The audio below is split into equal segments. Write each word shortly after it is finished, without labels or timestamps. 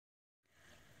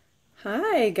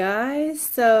Hi guys,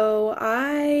 so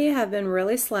I have been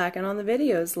really slacking on the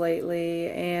videos lately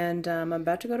and I'm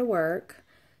about to go to work,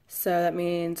 so that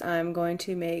means I'm going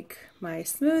to make my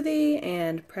smoothie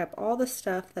and prep all the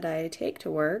stuff that I take to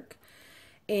work,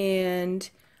 and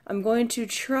I'm going to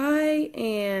try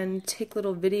and take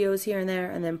little videos here and there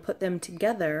and then put them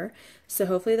together, so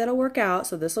hopefully that'll work out.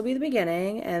 So this will be the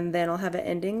beginning and then I'll have an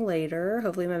ending later.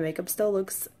 Hopefully my makeup still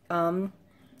looks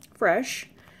fresh.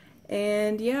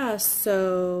 And yeah,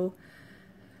 so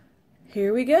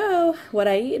here we go. What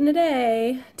I eaten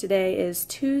today. Today is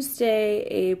Tuesday,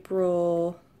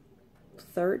 April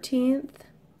 13th,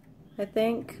 I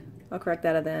think. I'll correct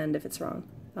that at the end if it's wrong.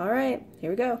 Alright, here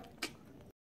we go.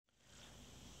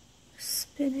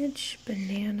 Spinach,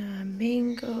 banana,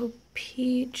 mango,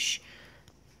 peach,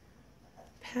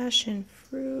 passion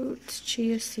fruit,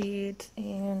 chia seeds,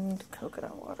 and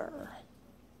coconut water.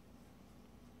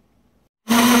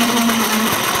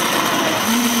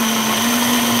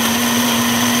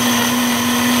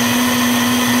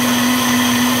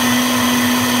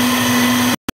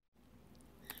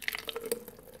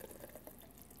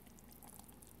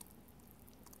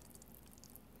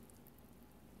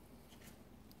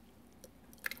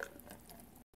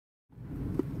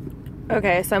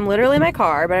 Okay, so I'm literally in my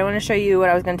car, but I want to show you what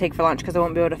I was going to take for lunch because I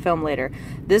won't be able to film later.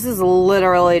 This is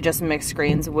literally just mixed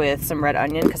greens with some red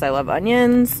onion because I love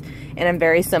onions, and I'm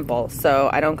very simple, so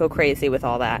I don't go crazy with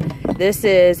all that. This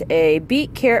is a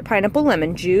beet, carrot, pineapple,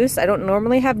 lemon juice. I don't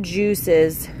normally have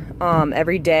juices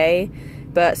every day,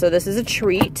 but so this is a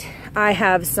treat. I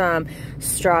have some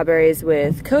strawberries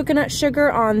with coconut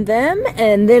sugar on them,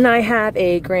 and then I have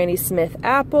a Granny Smith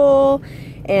apple.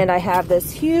 And I have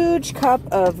this huge cup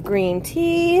of green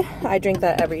tea. I drink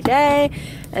that every day.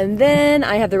 And then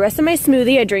I have the rest of my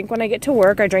smoothie I drink when I get to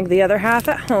work. I drink the other half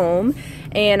at home.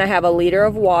 And I have a liter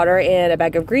of water and a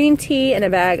bag of green tea and a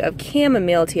bag of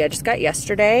chamomile tea I just got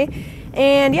yesterday.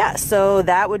 And yeah, so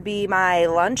that would be my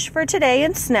lunch for today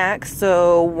and snacks.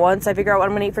 So once I figure out what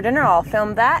I'm gonna eat for dinner, I'll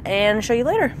film that and show you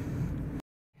later.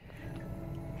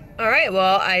 Alright,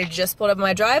 well, I just pulled up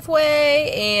my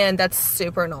driveway, and that's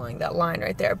super annoying, that line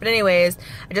right there. But anyways,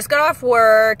 I just got off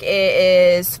work. It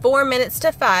is 4 minutes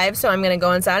to 5, so I'm going to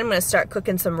go inside. I'm going to start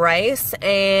cooking some rice,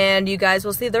 and you guys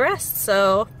will see the rest.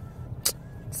 So,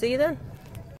 see you then.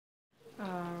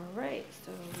 Alright,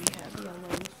 so we have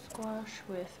lemon squash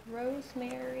with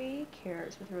rosemary,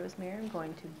 carrots with rosemary. I'm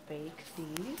going to bake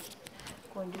these.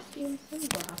 I'm going to steam some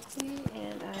broccoli,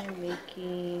 and I'm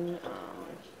making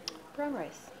brown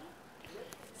rice.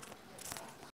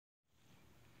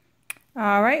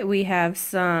 Alright, we have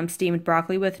some steamed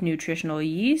broccoli with nutritional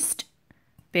yeast,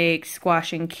 baked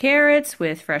squash and carrots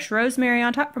with fresh rosemary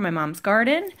on top from my mom's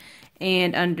garden,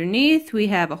 and underneath we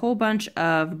have a whole bunch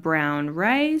of brown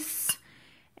rice.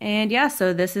 And yeah,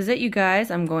 so this is it, you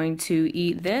guys. I'm going to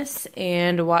eat this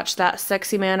and watch that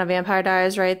sexy man of Vampire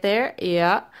Diaries right there.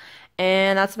 Yeah,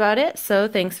 and that's about it. So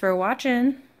thanks for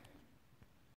watching.